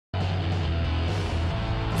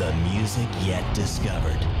The music yet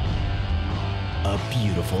discovered. A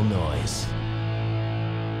beautiful noise.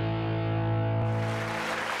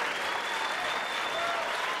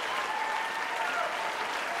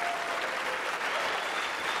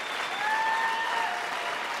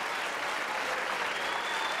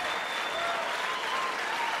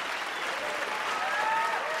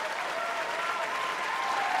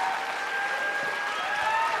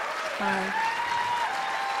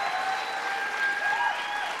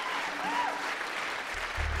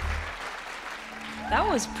 That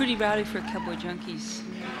was pretty rowdy for Cowboy Junkies.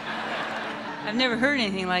 I've never heard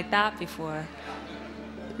anything like that before.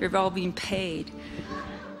 You're all being paid.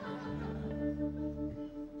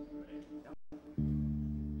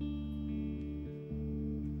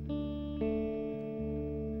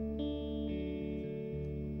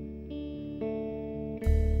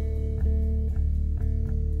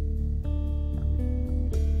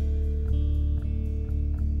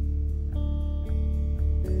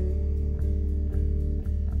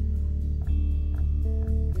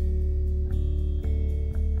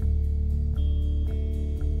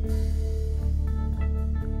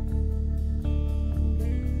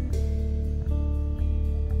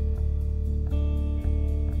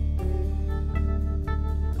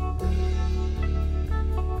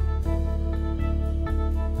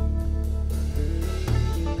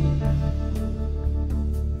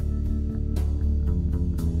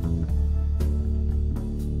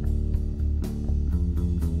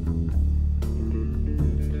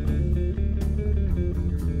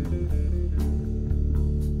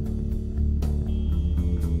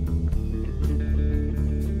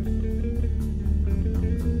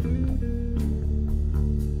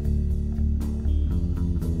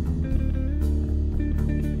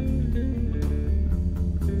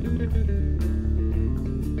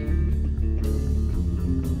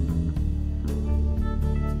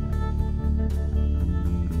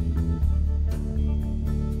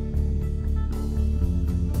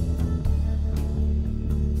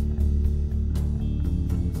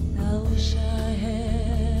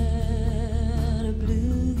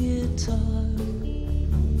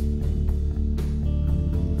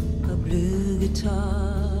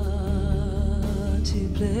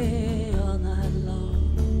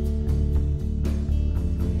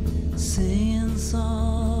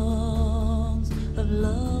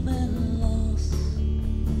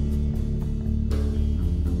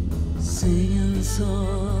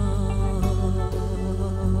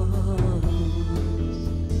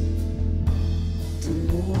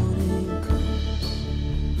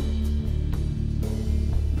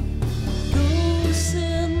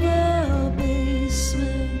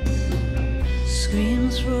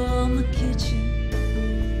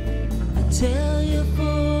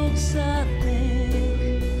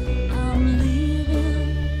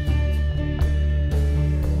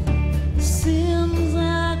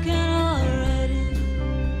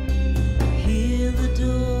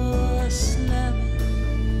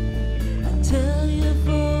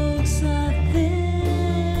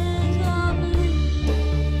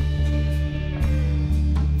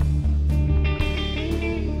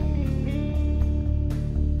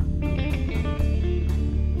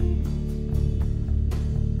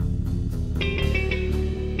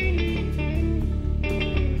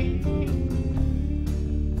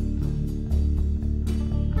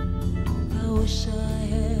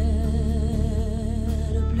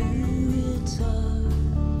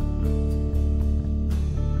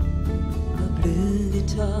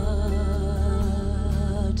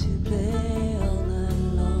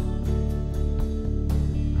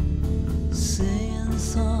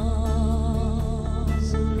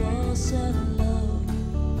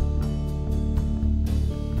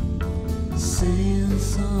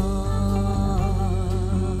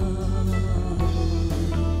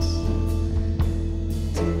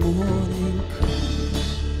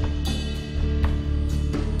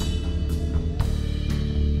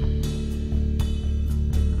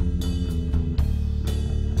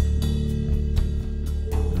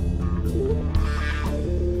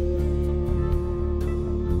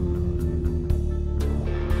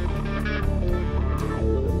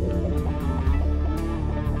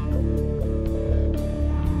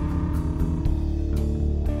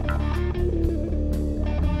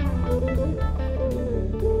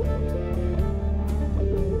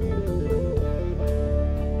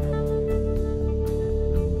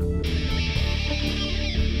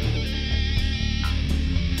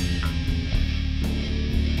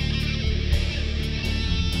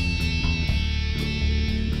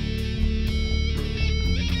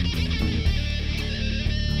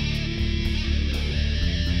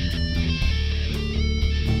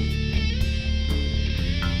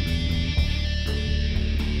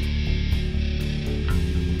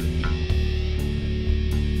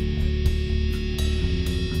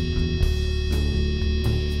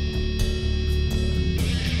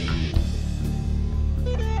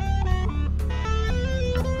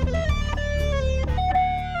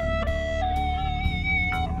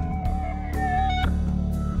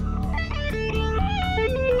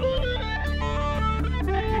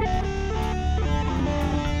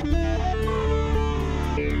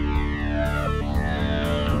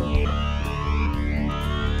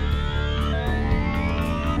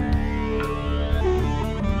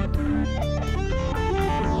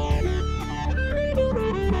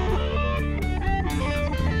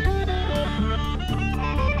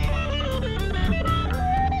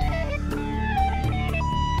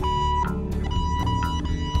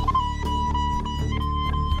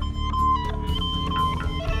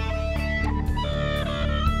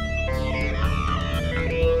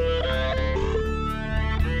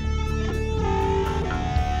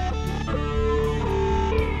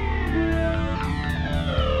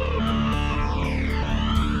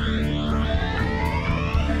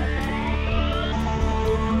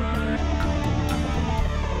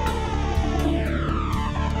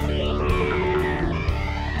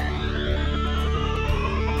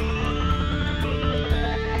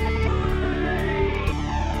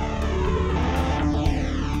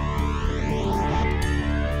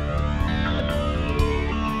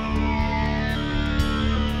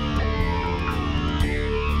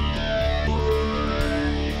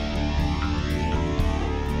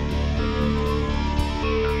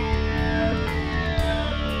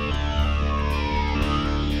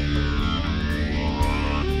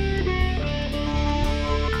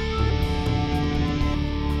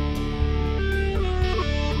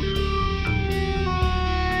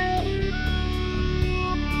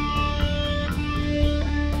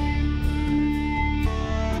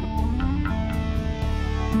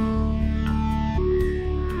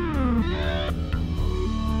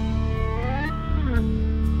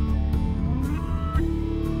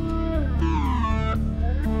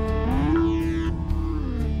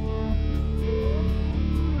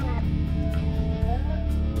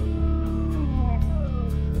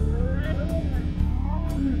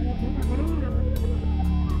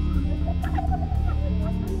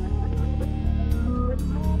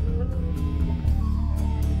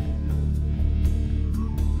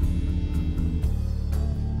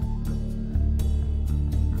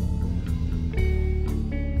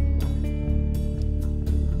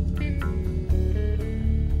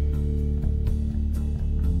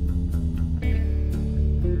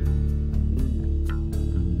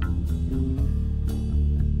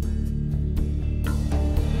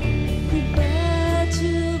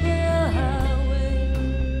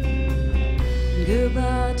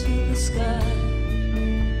 goodbye to the sky.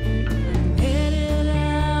 I'm headed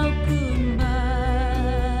out,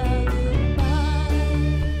 goodbye, goodbye.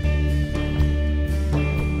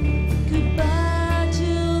 Goodbye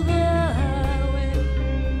to the highway,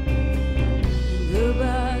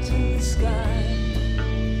 goodbye to the sky.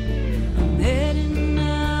 I'm heading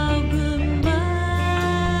out,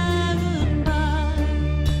 goodbye, goodbye.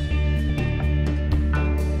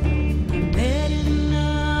 I'm heading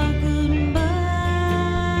out,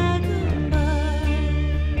 goodbye, goodbye.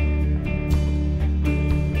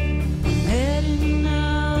 I'm heading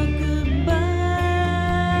out,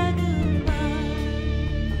 goodbye, goodbye.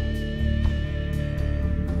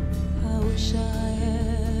 I wish I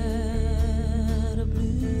had a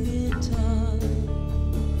blue guitar,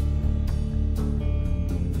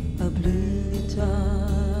 a blue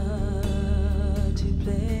guitar to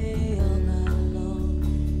play all night long.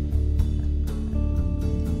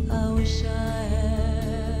 I wish I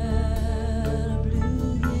had a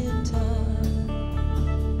blue guitar,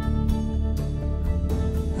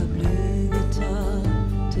 a blue guitar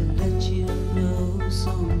to let you know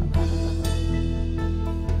somehow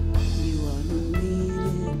you are not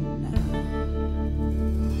needed now.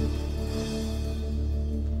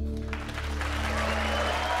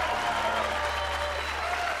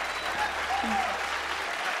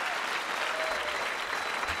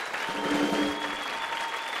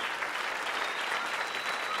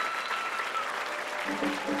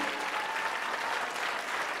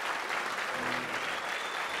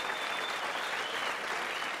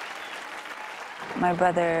 My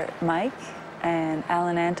brother Mike and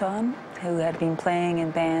Alan Anton, who had been playing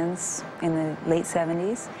in bands in the late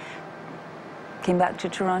 70s, came back to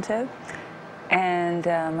Toronto, and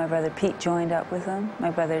my brother Pete joined up with them.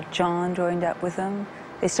 My brother John joined up with them.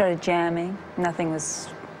 They started jamming. Nothing was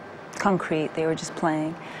concrete. They were just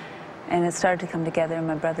playing. And it started to come together, and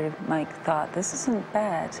my brother Mike thought, this isn't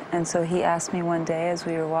bad. And so he asked me one day as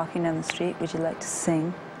we were walking down the street, would you like to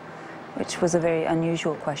sing? Which was a very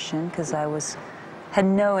unusual question, because I had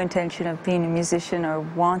no intention of being a musician or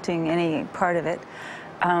wanting any part of it.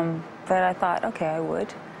 But I thought, okay, I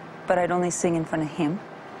would. But I'd only sing in front of him.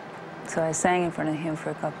 So I sang in front of him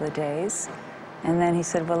for a couple of days. And then he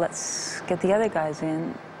said, well, let's get the other guys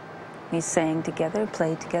in. We sang together,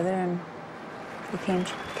 played together, and became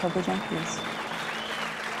Cowboy Junkies.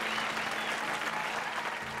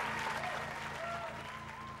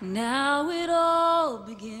 Now it all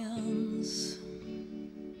begins.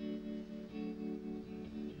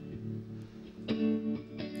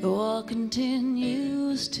 Or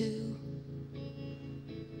continues to.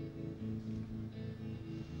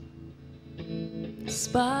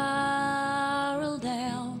 Spiral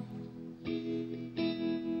down.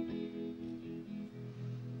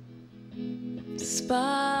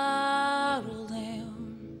 Spiral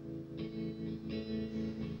down.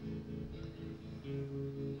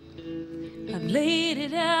 I've laid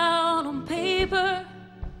it out on paper.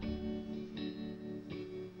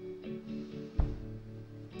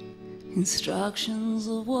 Instructions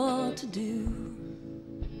of what to do.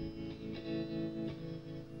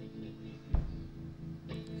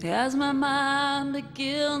 As my mind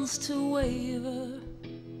begins to waver,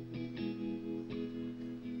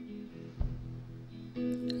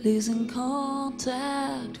 losing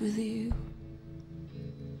contact with you.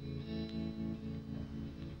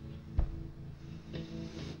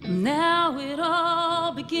 Now it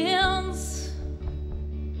all begins.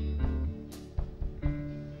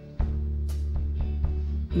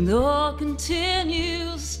 Nor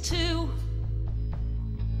continues to.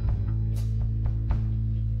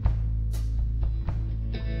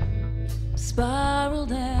 Spiral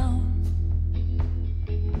down.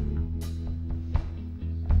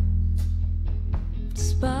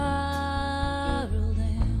 Spiral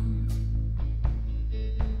down.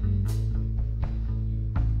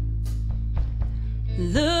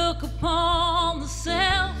 Look upon the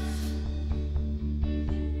self.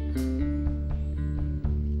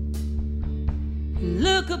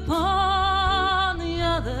 Look upon the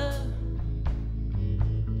other.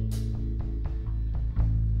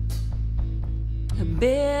 A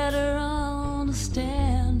better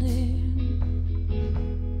understanding.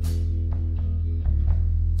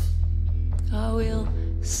 I will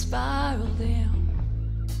spiral down.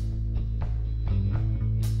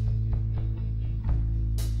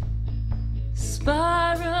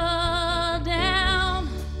 Spiral down.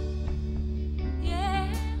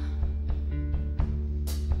 Yeah.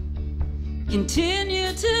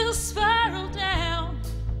 Continue to spiral down.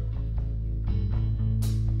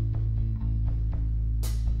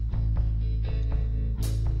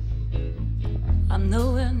 I'm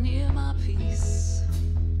nowhere near my peace.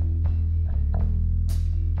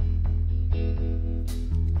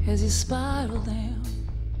 as you spiral down.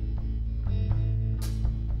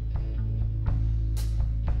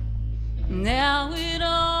 Now it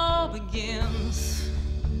all begins.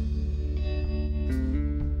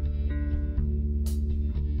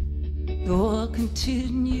 The war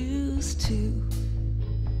continues to.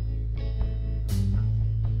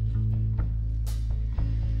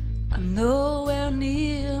 I'm nowhere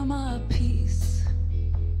near my peace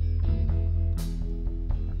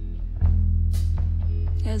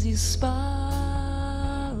as you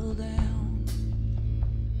spiral down.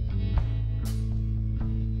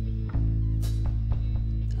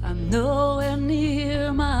 I'm nowhere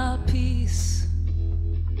near my peace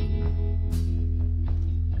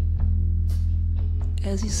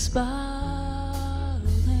as you spiral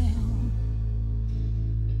down.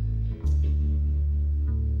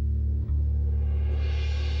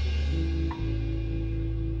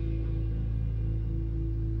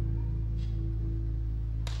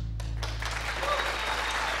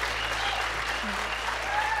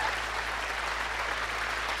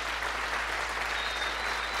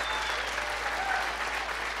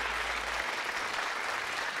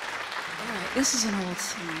 All right, this is an old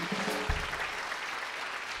song.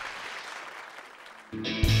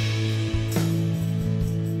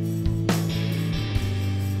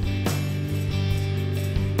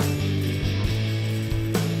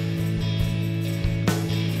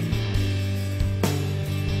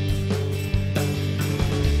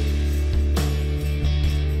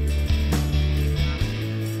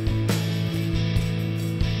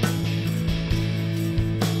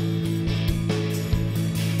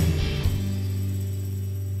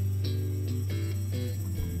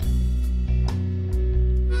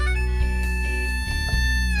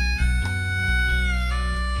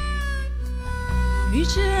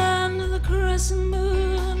 Reach your hand to the crescent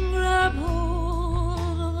moon, grab hold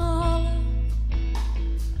of the hollow.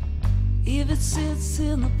 If it sits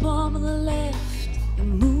in the palm of the left, the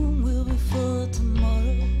moon will be full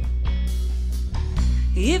tomorrow.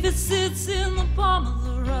 If it sits in the palm of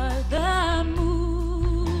the right, that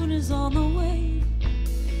moon is on the way.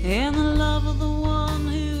 And the love of the one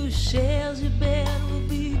who shares your bed will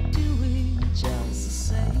be doing just the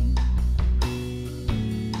same.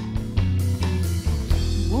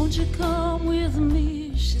 Won't you come with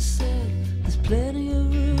me, she said. There's plenty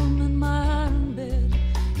of room in my iron bed.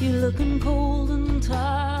 You're looking cold and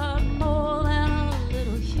tired, more than a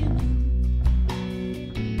little human.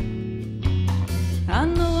 I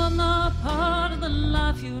know I'm not part of the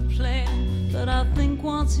life you had planned, but I think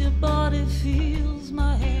once your body feels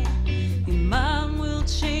my hand, your mind will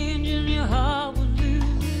change and your heart will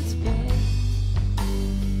lose its pain.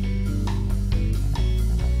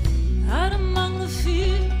 Out among the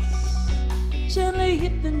fields, gently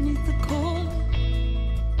hid beneath the cold,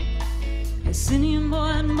 a singing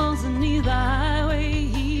boy and bones beneath the highway.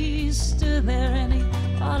 He stood there and he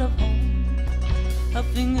thought of home. A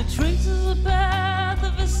finger traces the path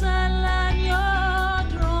of a sideline.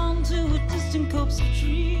 You're drawn to a distant copse of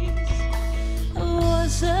trees. A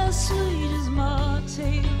voice as sweet as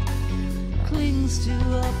martail clings to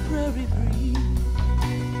a prairie breeze.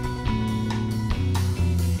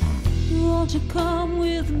 Won't you come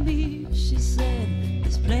with me, she said.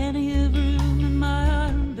 There's plenty of room in my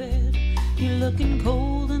iron bed. You're looking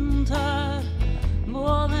cold and tired,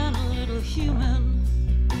 more than a little human.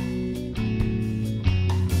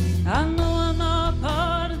 I know I'm not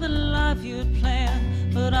part of the life you had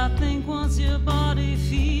planned, but I think once your body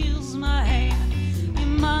feels my hand, your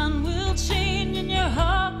mind will change and your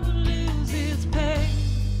heart will lose its pain.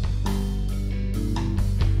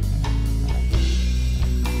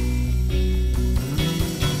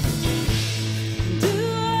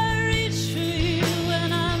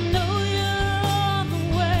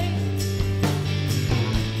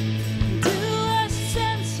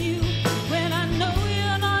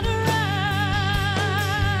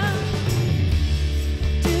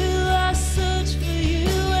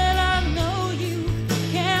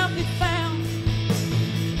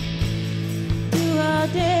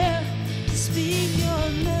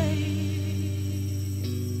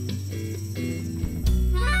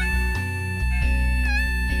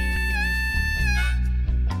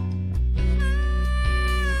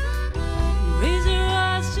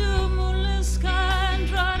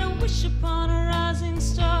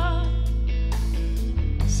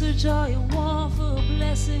 All you want for a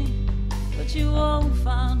blessing, but you won't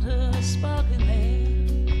find her sparkling there.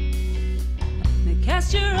 Now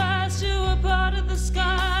cast your eyes to a part of the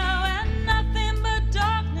sky where nothing but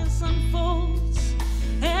darkness unfolds,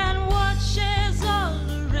 and what shares all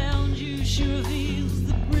around you she reveals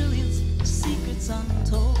the brilliance of secrets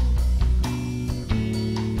untold.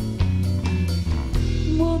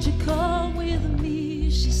 won't you come with me?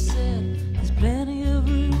 She said, there's plenty of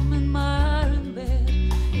room in my iron bed.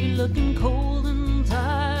 You're looking cold and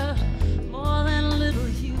tired, more than a little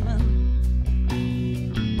human.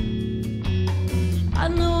 I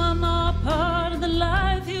know I'm not part of the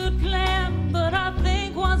life you'd planned, but I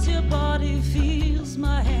think once your body feels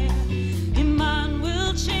my hand, your mind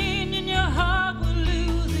will change and your heart will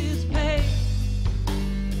lose its pain.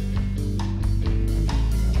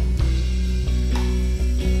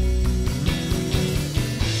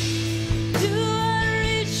 Do I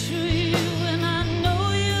reach for you when I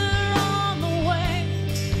know you're on the way?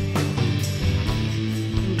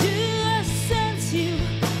 Do I sense you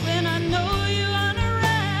when I know you aren't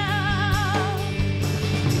around?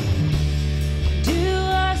 Do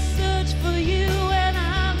I search for you when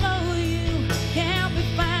I know you can't be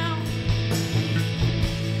found?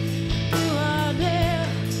 Do I dare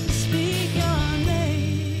speak your name?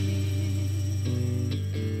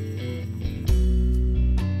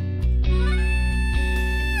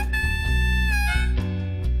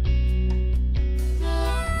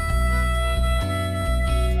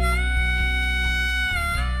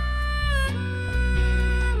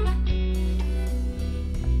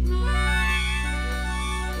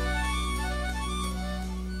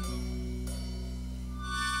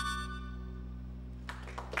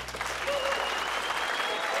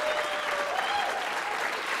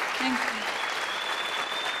 Thank you.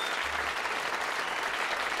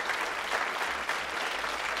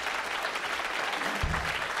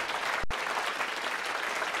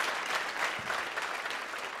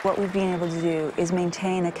 What we've been able to do is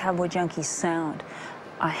maintain a Cowboy Junkies sound.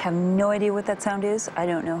 I have no idea what that sound is. I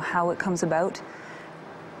don't know how it comes about.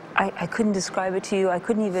 I couldn't describe it to you. I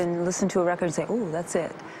couldn't even listen to a record and say, oh, that's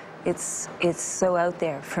it. It's so out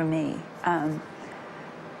there for me. And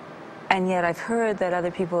yet I've heard that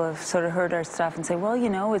other people have sort of heard our stuff and say, well, you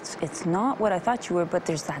know, it's not what I thought you were, but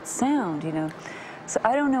there's that sound, you know. So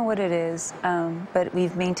I don't know what it is, but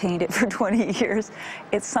we've maintained it for 20 years.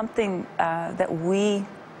 It's something that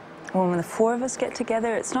when the four of us get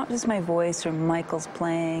together, it's not just my voice or Michael's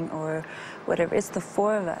playing or whatever, it's the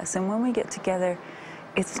four of us. And when we get together,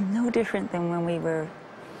 it's no different than when we were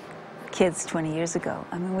kids 20 years ago.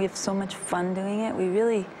 I mean, we have so much fun doing it.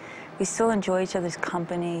 We still enjoy each other's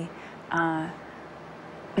company.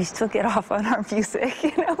 We still get off on our music,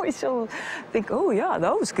 you know. We still think, oh yeah,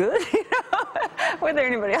 that was good, you know. Whether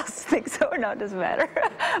anybody else thinks so or not doesn't matter.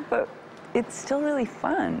 But it's still really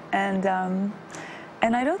fun.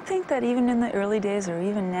 And I don't think that even in the early days or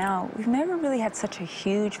even now, we've never really had such a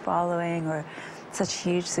huge following or such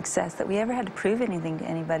huge success that we ever had to prove anything to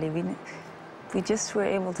anybody. We just were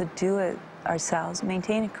able to do it ourselves,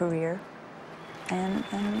 maintain a career, and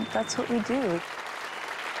that's what we do.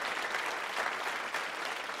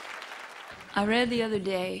 I read the other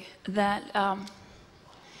day that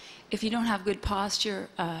if you don't have good posture,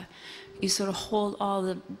 you sort of hold all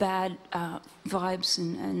the bad vibes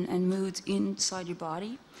and moods inside your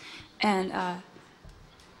body. And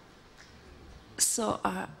so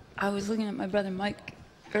I was looking at my brother Mike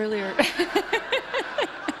earlier,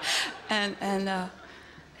 and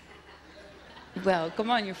well, come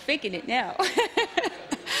on, you're faking it now.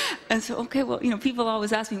 And so, okay, well, you know, people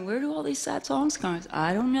always ask me, where do all these sad songs come from?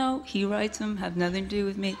 I don't know. He writes them, have nothing to do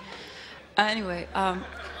with me. Anyway,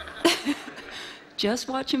 just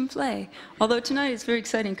watch him play. Although tonight it's very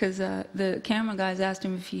exciting because the camera guys asked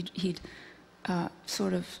him if he'd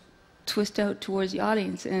sort of twist out towards the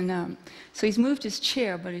audience. And so he's moved his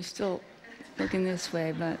chair, but he's still looking this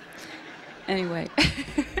way. But anyway,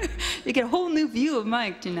 you get a whole new view of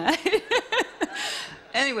Mike tonight.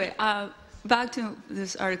 Anyway, back to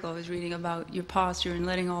this article I was reading about your posture and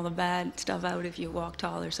letting all the bad stuff out if you walk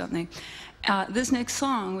tall or something. This next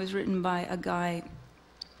song was written by a guy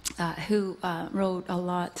who wrote a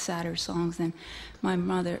lot sadder songs than my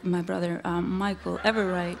brother Michael ever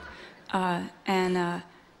write. I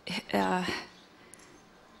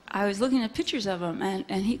was looking at pictures of him,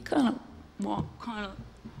 and he kind of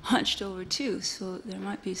hunched over too, so there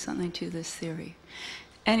might be something to this theory.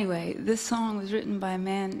 Anyway, this song was written by a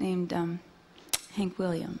man named Hank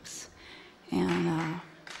Williams, and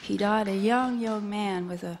he died a young man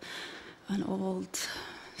with an old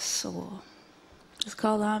soul. It's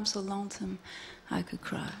called I'm So Lonesome I Could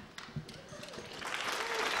Cry.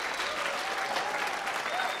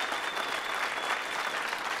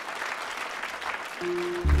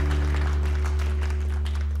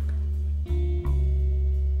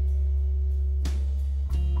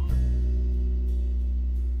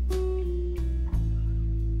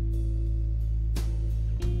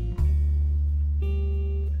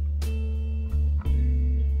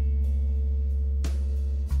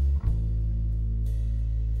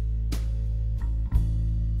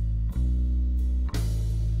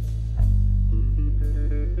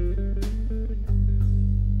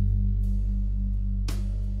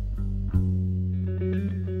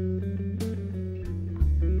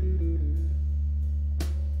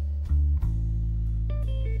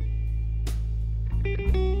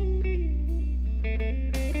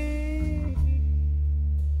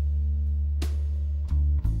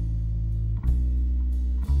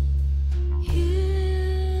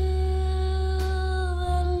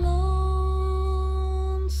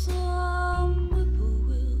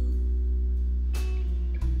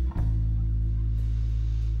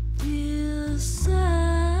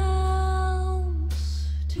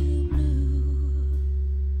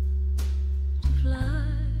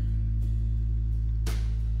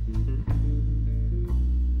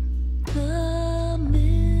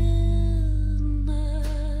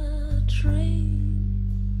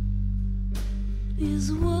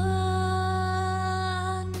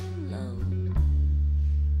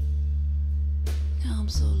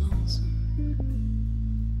 so lonesome.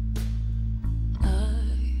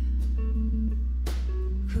 I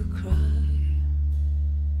could cry.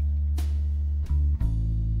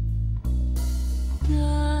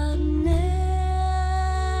 I've never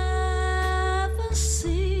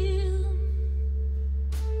seen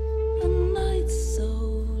a night so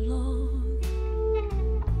long.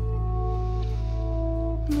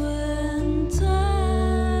 When time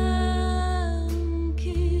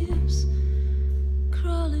keeps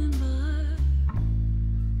crawling by,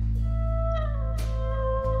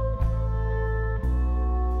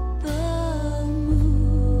 the moon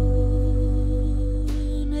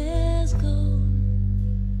is gone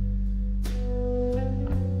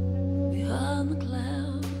behind the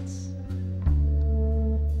clouds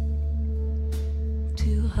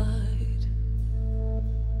to hide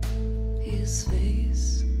his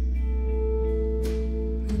face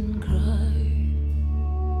and cry.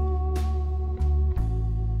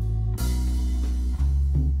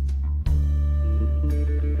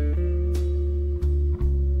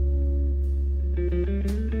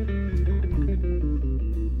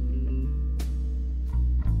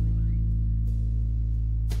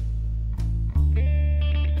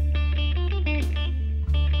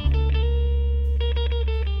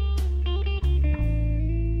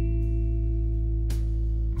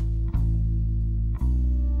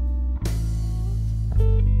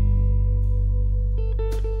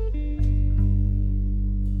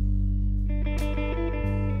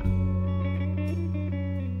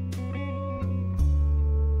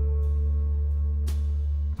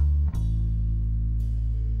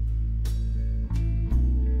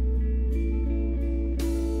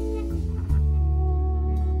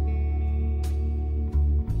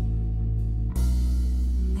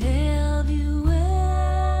 Have you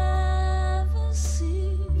ever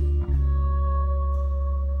seen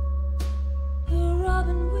a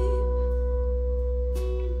robin weep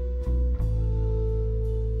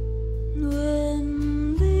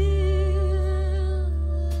when leaves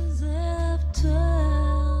have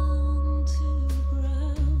turned to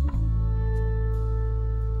brown?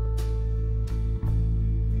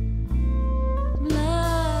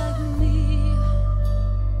 Like me,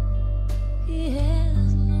 he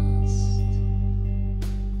has lost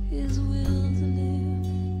his will to live.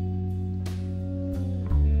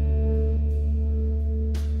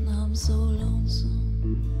 I'm so lonesome.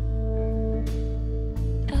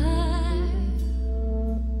 I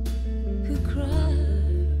could cry.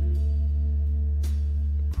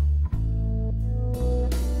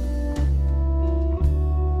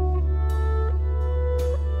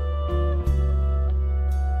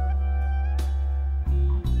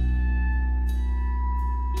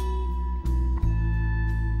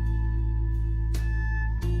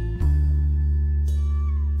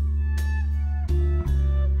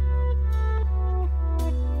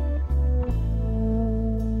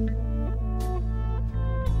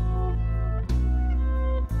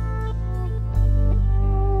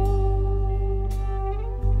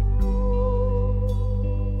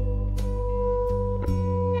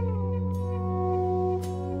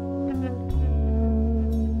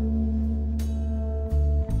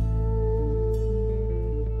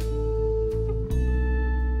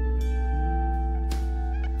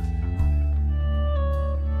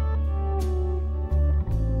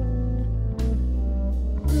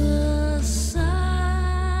 The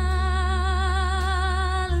silence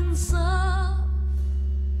of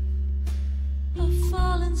a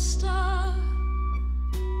falling star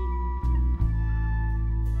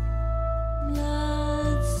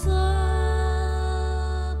lights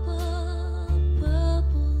up a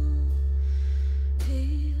purple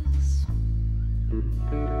haze.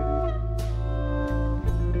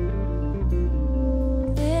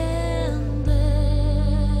 And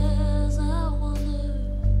as I wonder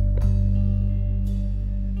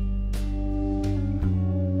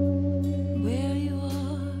where you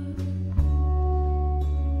are,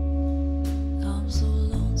 I'm so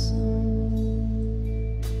lonesome.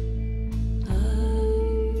 I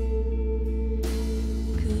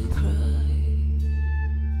could cry.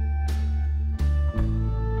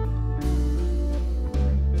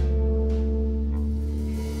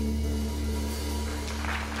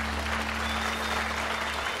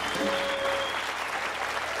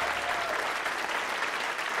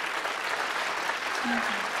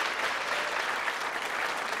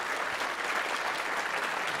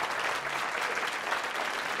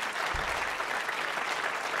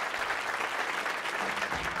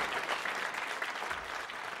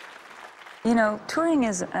 You know, touring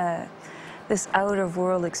is this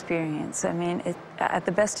out-of-world experience. I mean, at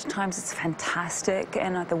the best of times it's fantastic,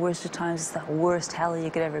 and at the worst of times it's the worst hell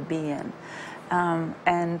you could ever be in.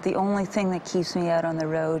 And the only thing that keeps me out on the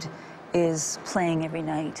road is playing every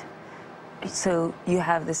night. So you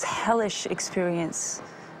have this hellish experience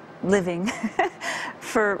living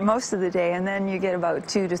for most of the day, and then you get about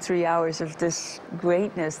 2 to 3 hours of this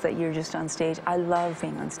greatness that you're just on stage. I love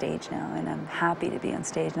being on stage now, and I'm happy to be on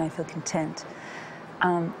stage, and I feel content.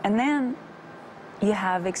 And then you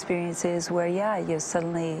have experiences where, yeah, you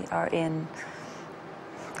suddenly are in,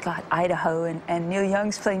 God, Idaho, and Neil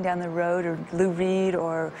Young's playing down the road, or Lou Reed,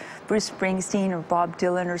 or Bruce Springsteen, or Bob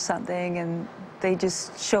Dylan, or something, and they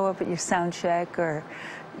just show up at your sound check, or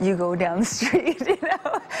you go down the street, you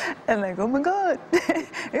know, and like, oh my God,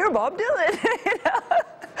 you're Bob Dylan, you know?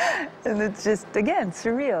 And it's just, again,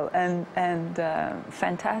 surreal and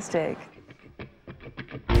fantastic.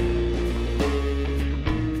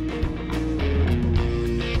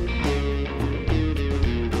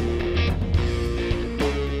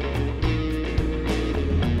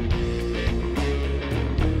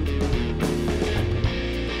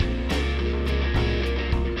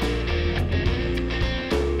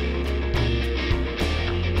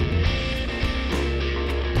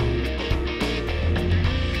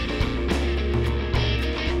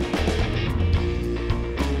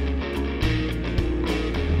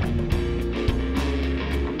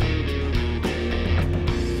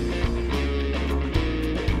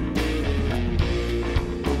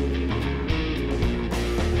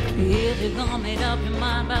 If you're gonna make up your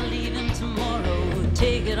mind by leaving tomorrow,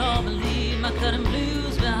 take it all, believe my cutting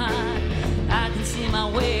blues behind. I can see my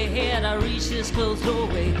way ahead, I reach this closed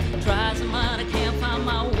doorway. Try some mind, I can't find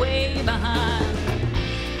my way behind.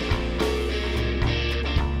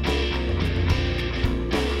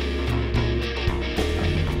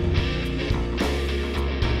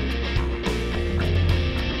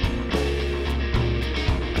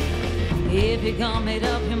 If you're gonna make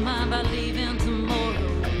up your mind by leaving tomorrow,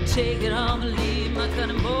 take it all, believe my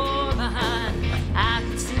cutting board behind. I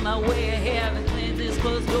can see my way ahead, I clear this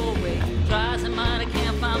closed doorway. Try some mind, I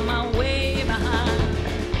can't find my way behind.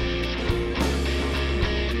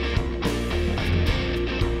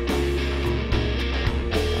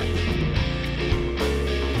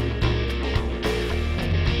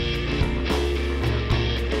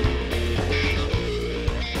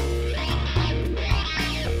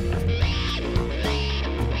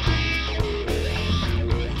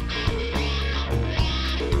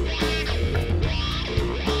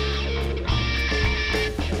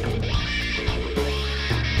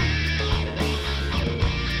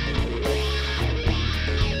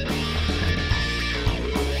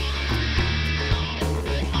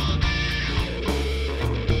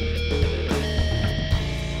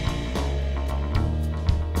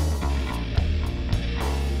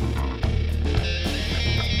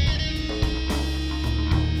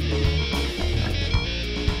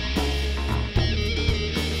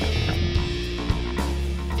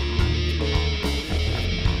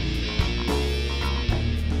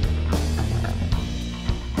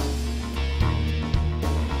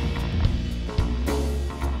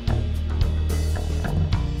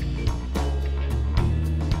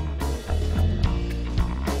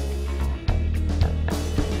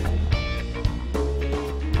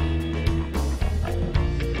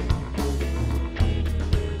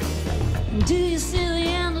 Do you see the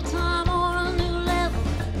end of time or a new level?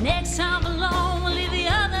 Next time alone, we'll leave the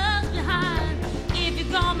others behind. If you're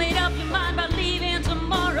gonna make up your mind by leaving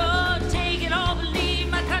tomorrow, take it all, believe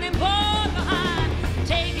my cutting board behind.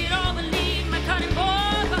 Take it all, believe my cutting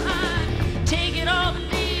board behind. Take it all,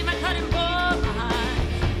 believe my cutting board behind.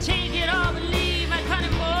 Take it all, believe my cutting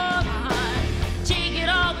board behind. Take it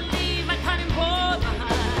all, believe my cutting board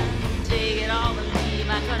behind. Take it all, believe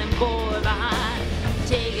my cutting board behind.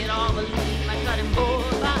 Take it all, believe my cutting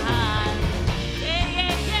board behind. Yeah,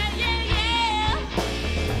 yeah, yeah, yeah, yeah.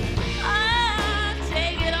 Ah,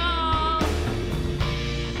 take it all,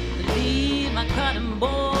 believe my cutting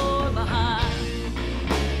board behind.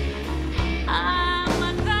 Ah,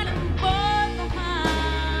 my cutting board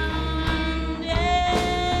behind.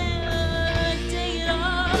 Yeah, take it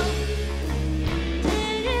all,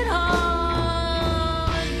 believe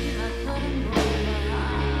my cutting board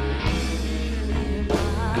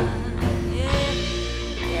behind. Yeah,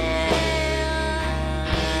 yeah.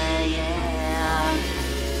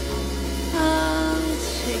 Oh,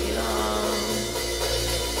 take it all.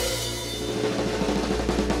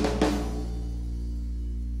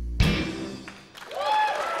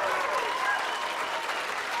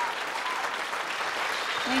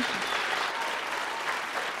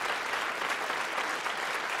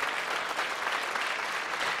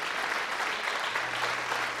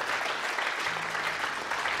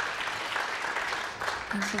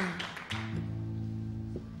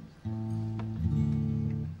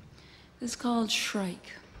 It's called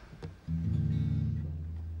Shrike.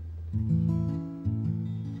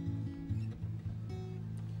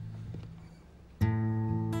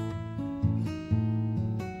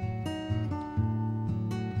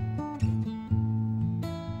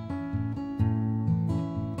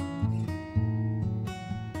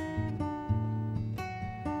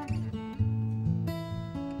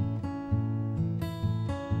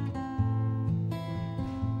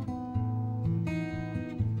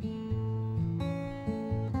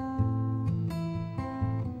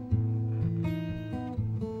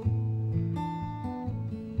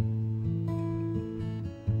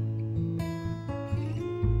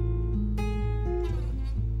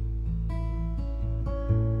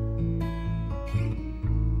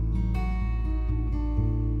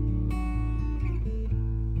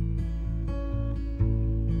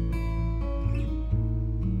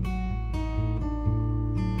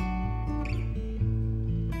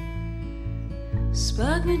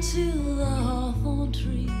 Spike me to the hawthorn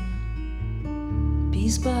tree.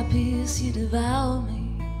 Piece by piece you devour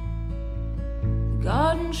me. The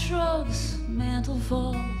garden shrugs, mantle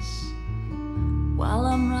falls, while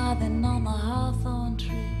I'm writhing on the hawthorn tree.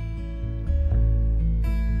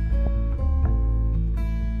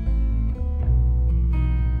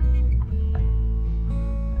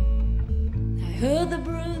 I heard the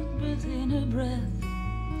brood within her breath,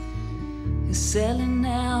 is selling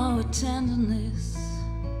now with tenderness.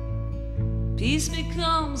 Peace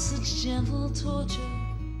becomes such gentle torture.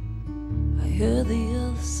 I heard the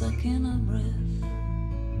earth sucking her breath.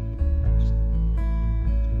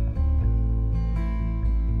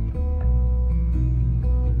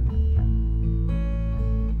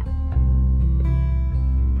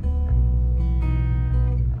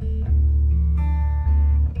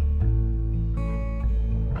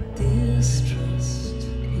 Distrust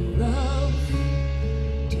and love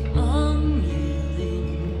to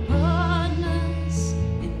unwilling partners,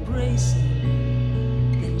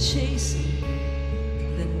 embracing, then chasing,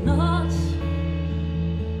 then not.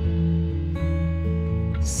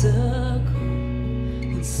 Circle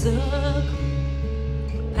and circle,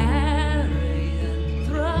 parry and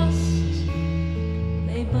thrust.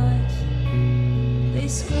 They bite, they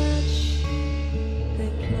scratch, they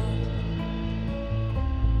plot.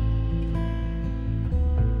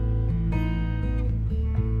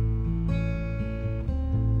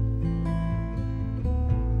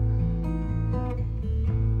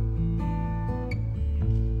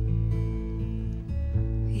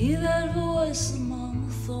 Hear that voice among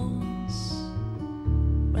the thorns,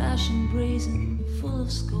 rash and brazen, full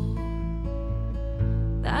of scorn.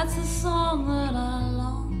 That's the song that I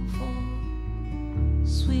long for,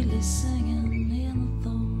 sweetly singing in the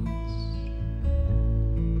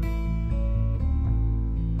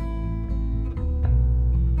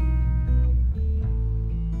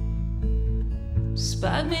thorns.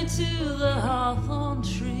 Spike me to the hawthorn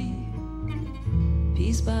tree.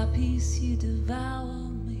 Piece by piece you devour me.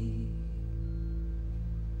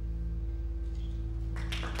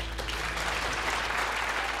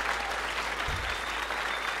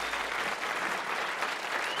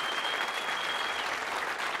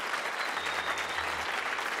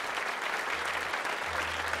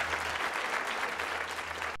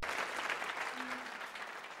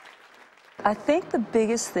 I think the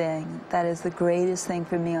biggest thing that is the greatest thing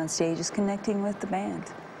for me on stage is connecting with the band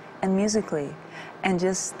and musically. And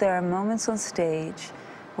just there are moments on stage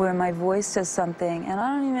where my voice does something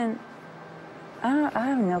and I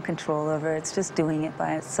have no control over it. It's just doing it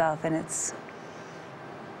by itself, and it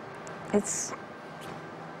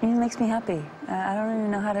makes me happy. I don't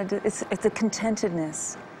even know how to do it. It's a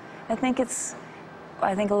contentedness. I think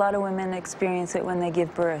a lot of women experience it when they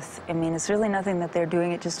give birth. I mean, it's really nothing that they're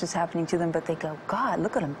doing, it just is happening to them, but they go, God,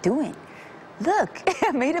 look what I'm doing. Look,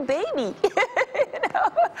 I made a baby. You know?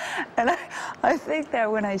 And I think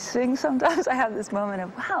that when I sing, sometimes I have this moment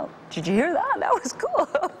of, wow, did you hear that? That was cool.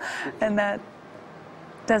 And that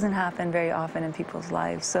doesn't happen very often in people's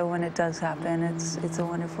lives. So when it does happen, it's a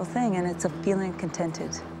wonderful thing, and it's a feeling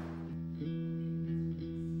contented.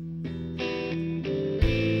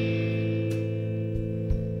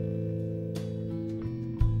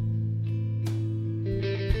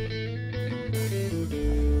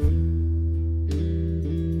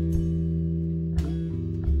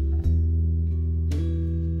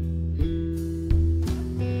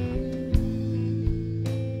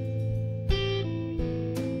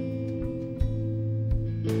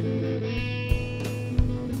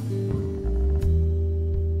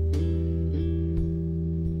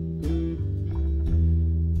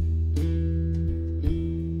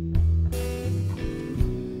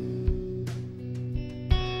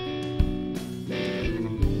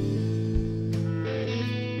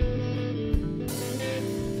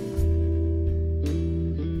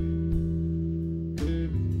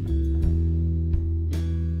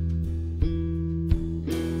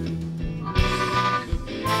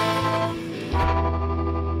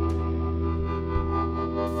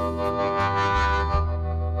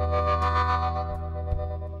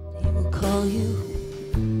 call you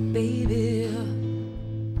baby.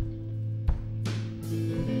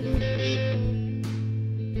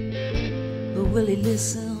 But will he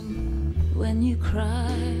listen when you cry?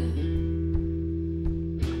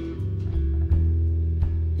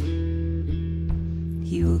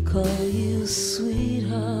 He will call you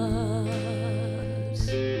sweetheart,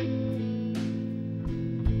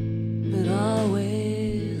 but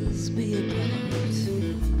always be apart.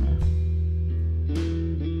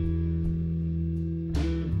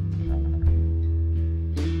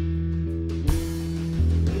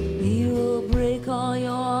 He will break all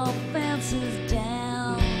your fences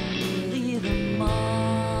down, leave them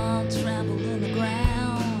all trampled in the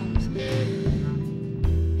ground.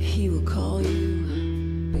 He will call you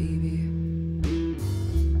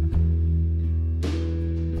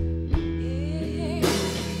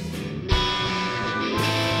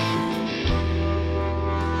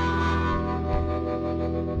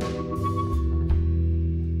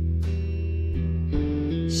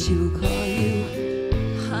she will call you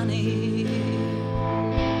honey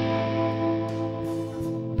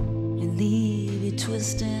and leave you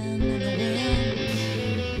twisting in the wind.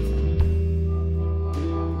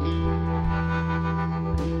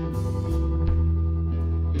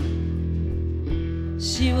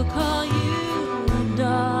 She will call you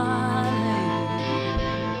darling,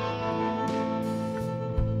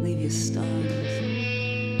 leave you stunned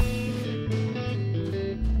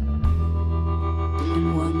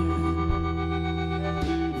and wondering.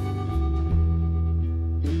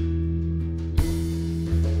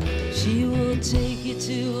 She will take you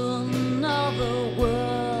to another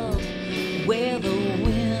world where the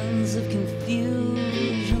winds of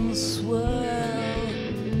confusion swirl.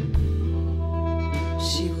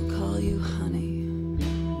 She will call you honey.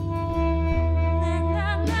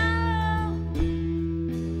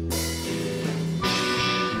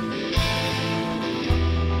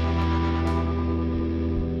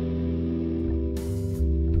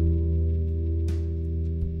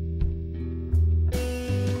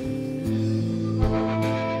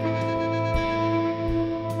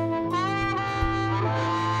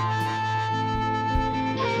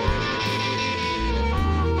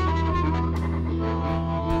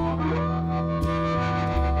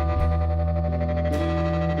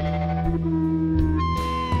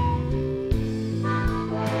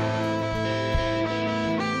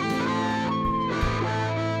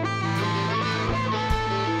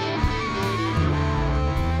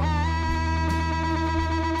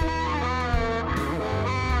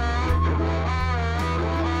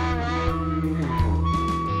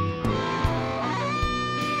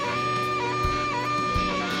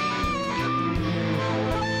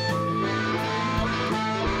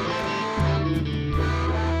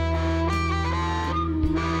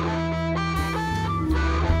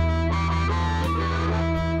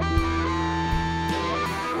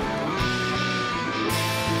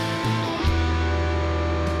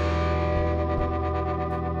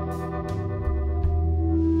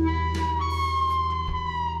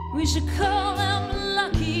 We should call them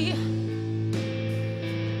lucky.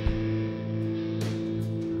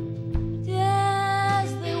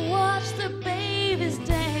 Yes, they watch their babies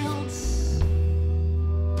dance.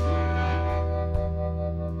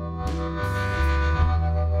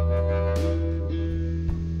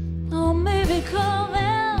 Or maybe call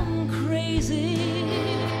them crazy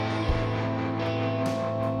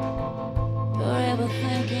for ever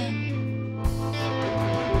thinking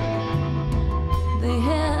they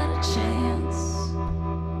had a chance.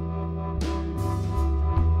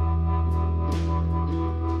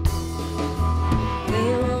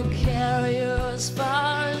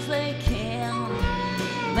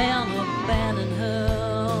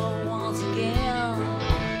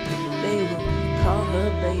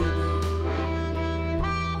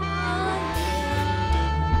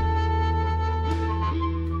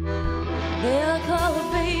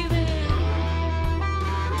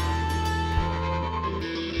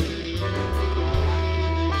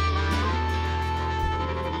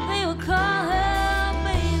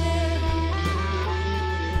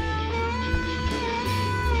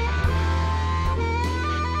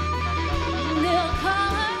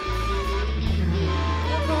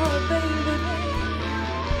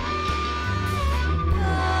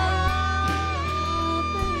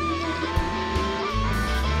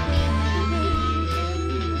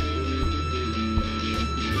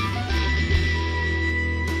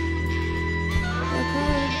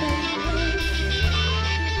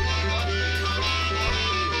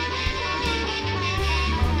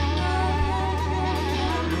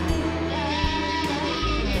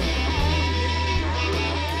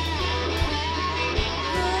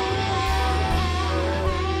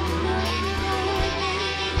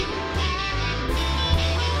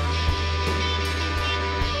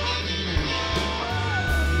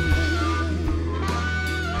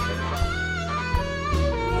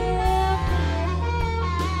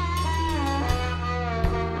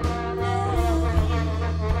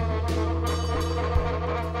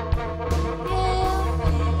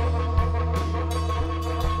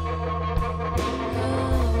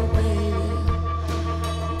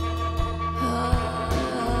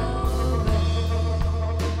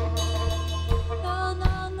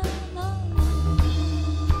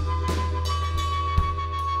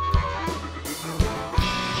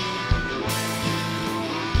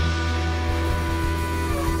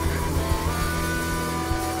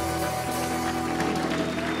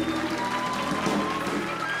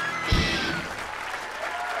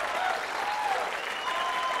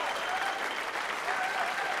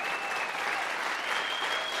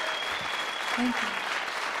 Thank you.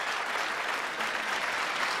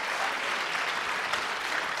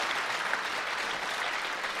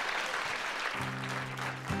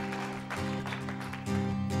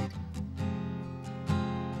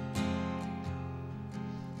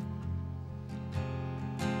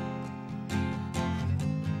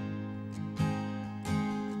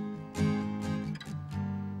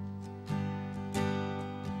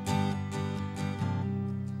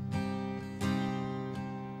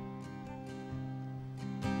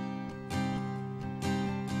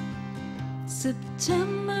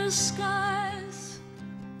 September skies,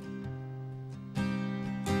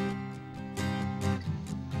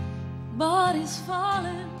 bodies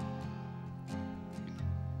falling,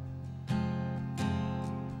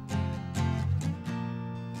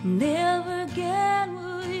 never again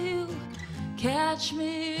will you catch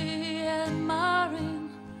me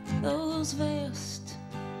admiring those vast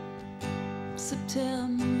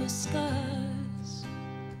September skies.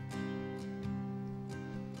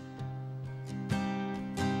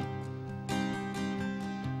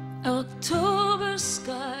 October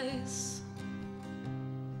skies,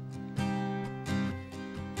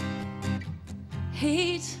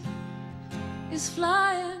 hate is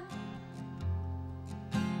flying,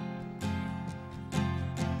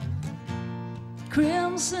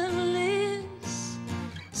 crimson leaves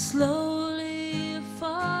slowly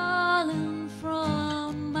falling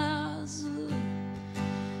from miles of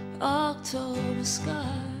October skies.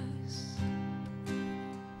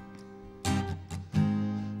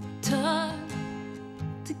 Time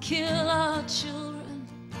to kill our children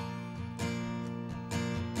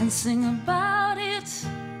and sing about it.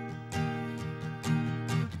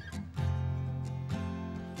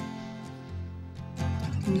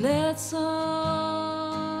 Let's all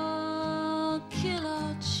kill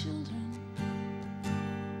our children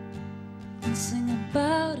and sing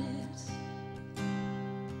about it.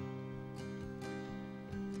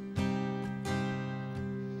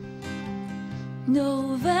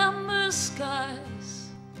 November skies,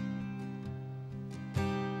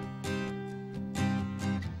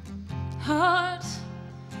 heart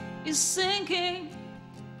is sinking,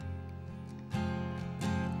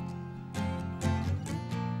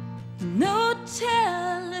 no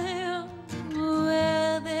telling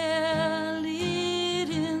where they're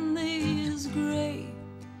leading these gray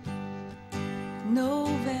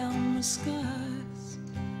November skies.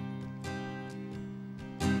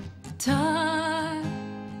 Time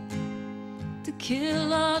to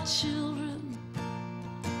kill our children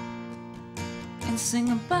and sing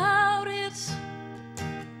about it.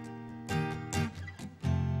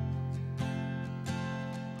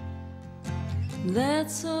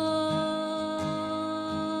 Let's all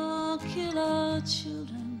kill our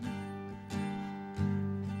children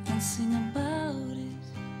and sing about it.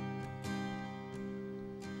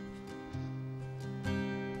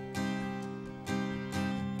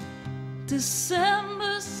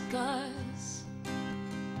 December skies,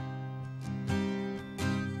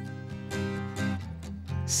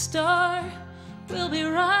 star will be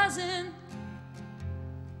rising,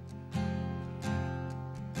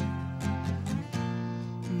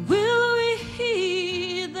 will we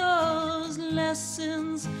heed those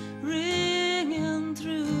lessons ringing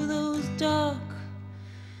through those dark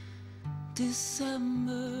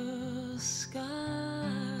December skies?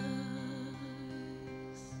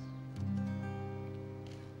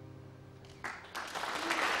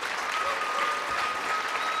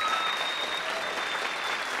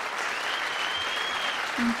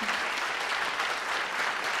 Thank you.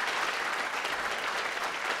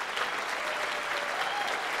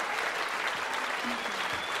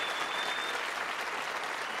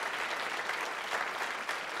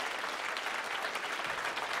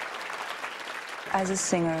 As a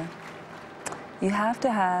singer, you have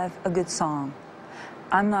to have a good song.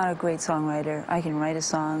 I'm not a great songwriter. I can write a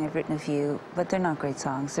song, I've written a few, but they're not great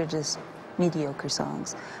songs. They're just mediocre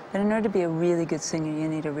songs. But in order to be a really good singer, you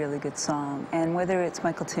need a really good song. And whether it's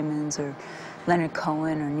Michael Timmons or Leonard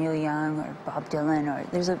Cohen or Neil Young or Bob Dylan, or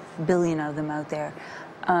there's a billion of them out there,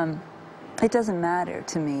 it doesn't matter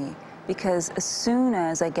to me, because as soon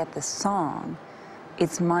as I get the song,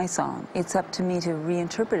 it's my song. It's up to me to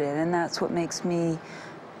reinterpret it, and that's what makes me,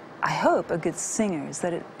 I hope, a good singer, is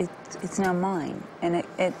that it's now mine. And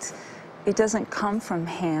it doesn't come from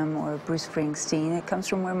Ham or Bruce Springsteen. It comes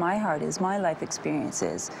from where my heart is, my life experience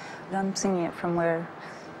is. And I'm singing it from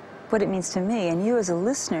what it means to me. And you as a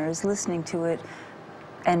listener is listening to it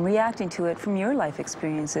and reacting to it from your life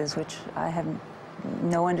experiences, which I have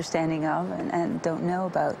no understanding of and don't know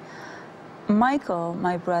about. Michael,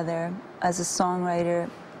 my brother, as a songwriter,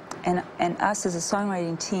 and us as a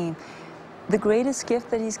songwriting team, The greatest gift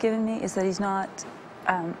that he's given me is that he's not,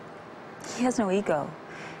 he has no ego.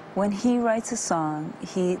 When he writes a song,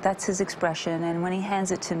 that's his expression, and when he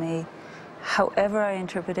hands it to me, however I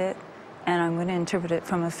interpret it, and I'm going to interpret it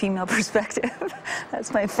from a female perspective,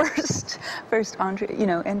 that's my first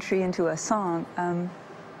entry into a song,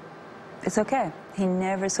 it's okay. He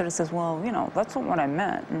never sort of says, well, that's not what I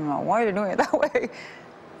meant, why are you doing it that way?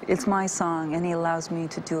 It's my song, and he allows me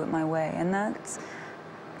to do it my way, and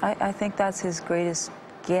I think that's his greatest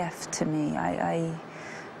gift to me.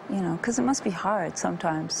 Because it must be hard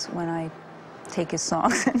sometimes when I take his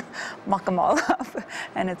songs and muck them all up,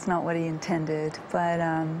 and it's not what he intended.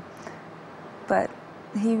 But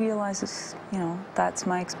he realizes, that's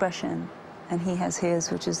my expression, and he has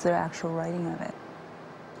his, which is the actual writing of it.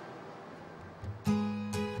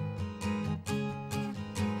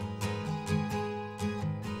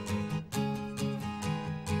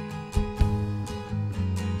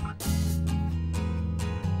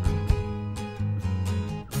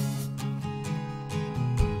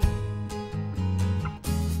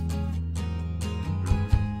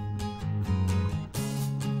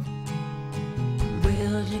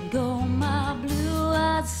 Where'd you go, my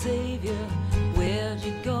blue-eyed Saviour? Where'd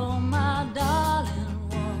you go, my darling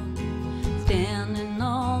one? Standing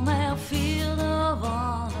on that field of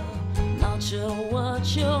honor, not sure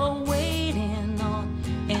what you're waiting on.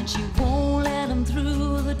 And she won't let him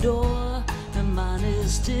through the door. Her mind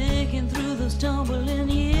is sticking through those tumbling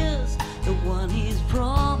years, the one he's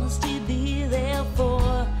promised he'd be there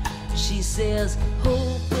for. She says,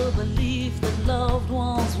 hope or belief that loved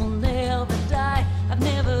ones will never die. I've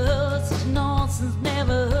never heard such nonsense,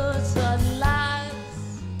 never heard such lies.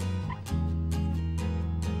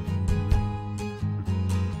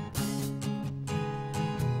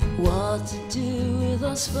 What to do with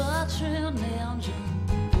a sputtering engine?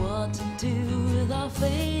 What to do with our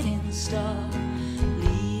fading star?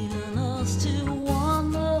 Leaving us to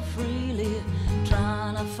wander freely,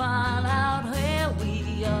 trying to find out where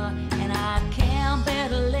we are. And I can't bear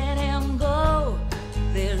to let him go.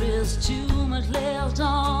 There is too much left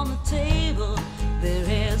on the table. There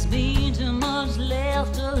has been too much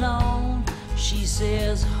left alone. She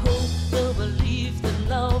says, hope or belief that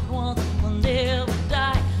loved ones will never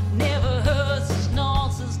die. Never heard such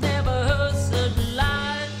nonsense, never heard such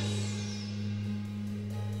lies.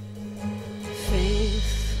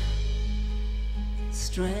 Faith,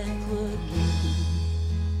 strength would give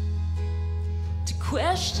to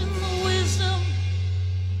question the wisdom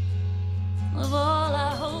of all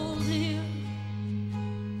I hold dear.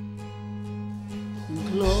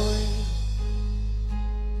 And glory,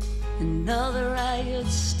 another ragged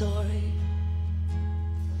story,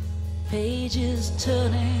 pages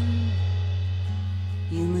turning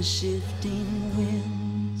in the shifting winds.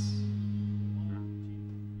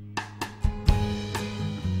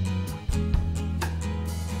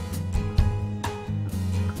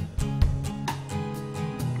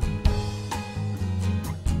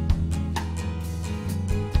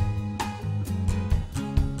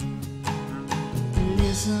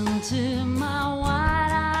 Listen to my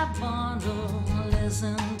wide-eyed bundle,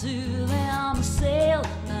 listen to them sail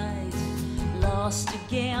at night, lost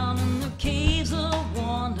again in the caves of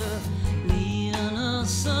wonder, leaving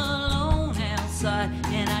us alone outside.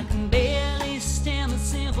 And I can barely stand the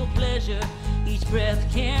simple pleasure, each breath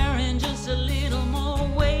carrying just a little more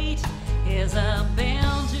weight. As I'm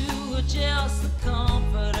bound to adjust the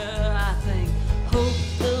comforter, I think hope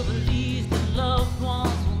to believe that loved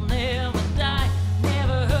ones will never die.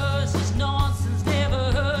 Never heard such nonsense,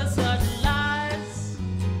 never heard such lies.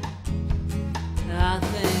 I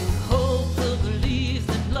think hope to believe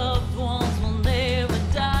that loved ones will never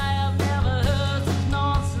die. I've never heard such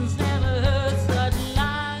nonsense, never heard such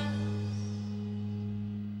lies.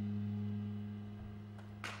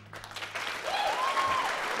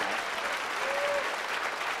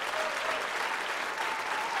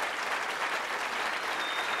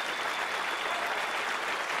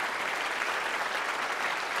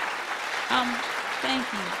 Thank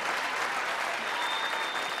you.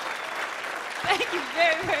 Thank you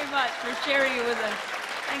very, very much for sharing it with us.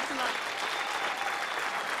 Thanks a lot.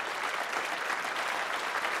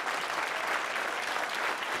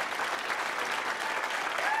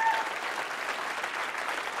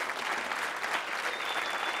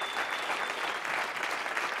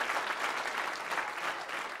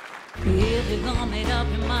 If you're gonna make up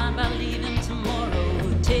your mind by leaving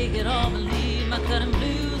tomorrow, take it all and leave my cutting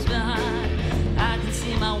blues behind. I can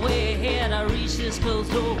see my way ahead, I reach this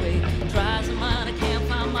closed doorway, try as I might, I can't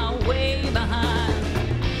find my way behind.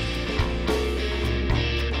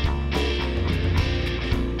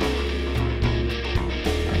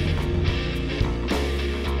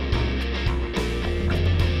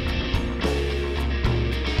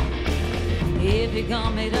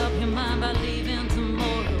 gone made up your mind by leaving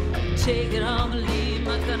tomorrow. Take it or leave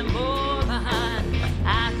my cutting board.